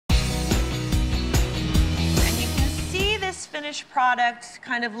finished product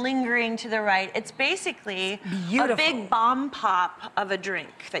kind of lingering to the right. It's basically beautiful. A big bomb pop of a drink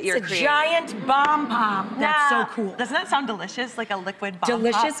that you're creating. It's a giant bomb pop. That's so cool. Doesn't that sound delicious? Like a liquid bomb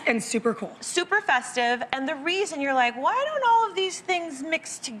Delicious pop? and super cool. Super festive. And the reason you're like, why don't all of these things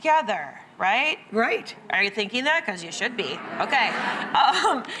mix together, right? Right. Are you thinking that? Because you should be. Okay.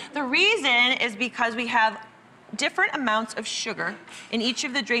 The reason is because we have different amounts of sugar in each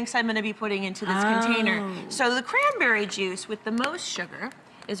of the drinks I'm going to be putting into this container. So the cranberry juice with the most sugar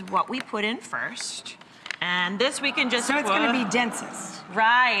is what we put in first. And this we can just So it's going to be densest.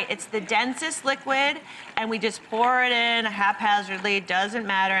 Right. It's the densest liquid, and we just pour it in haphazardly, doesn't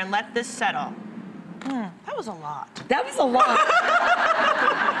matter, and let this settle. That was a lot. That was a lot.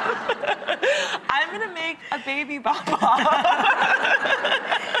 I'm going to make a baby bomb.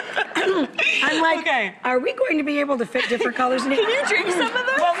 I'm like, okay. Are we going to be able to fit different colors in it? Can you drink some of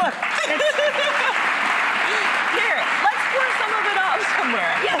this? Well, look. Here, let's pour some of it off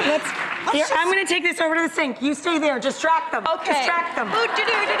somewhere. Yeah, let's. Here, I'm going to take this over to the sink. You stay there. Distract them. Okay. Distract them.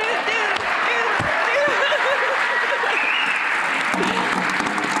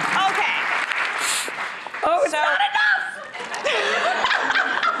 Okay. Oh, it's not enough.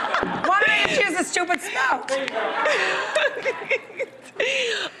 Why don't you choose a stupid spout?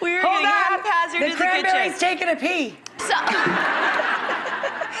 We're Hold getting on. haphazard in The the cranberry's kitchen. taking a pee. So,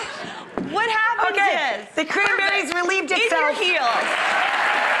 what happens is the cranberry's relieved itself. in your heels.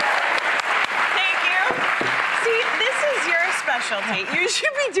 Thank you. See, this is your specialty. You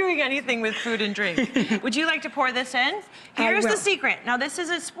should be doing anything with food and drink. Would you like to pour this in? Here's the secret. Now, this is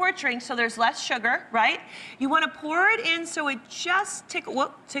a sport drink, so there's less sugar, right? You want to pour it in so it just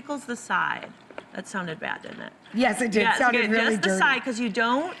tickles the side. That sounded bad, didn't it? Yes, it did. Yeah, Sounded really just the dirty. side, because you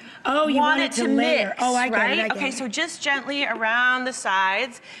don't you want it to layer. mix. Oh, I get right? it. I get okay, it. so just gently around the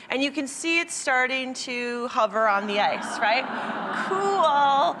sides, and you can see it starting to hover on the ice, right?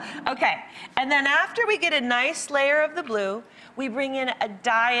 Cool. Okay, and then after we get a nice layer of the blue, we bring in a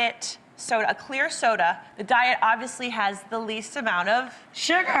diet soda, a clear soda. The diet obviously has the least amount of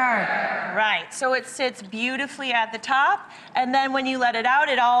sugar. Right, so it sits beautifully at the top, and then when you let it out,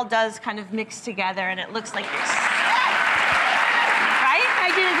 it all does kind of mix together, and it looks like you're set. Right? I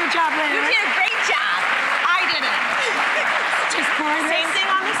did a good job, Lynn. You did a great job. I didn't. Just pour this. Same thing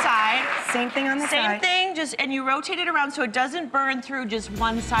on the side. Same thing on the side. Same thing, and you rotate it around so it doesn't burn through just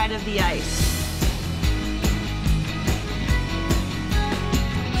one side of the ice.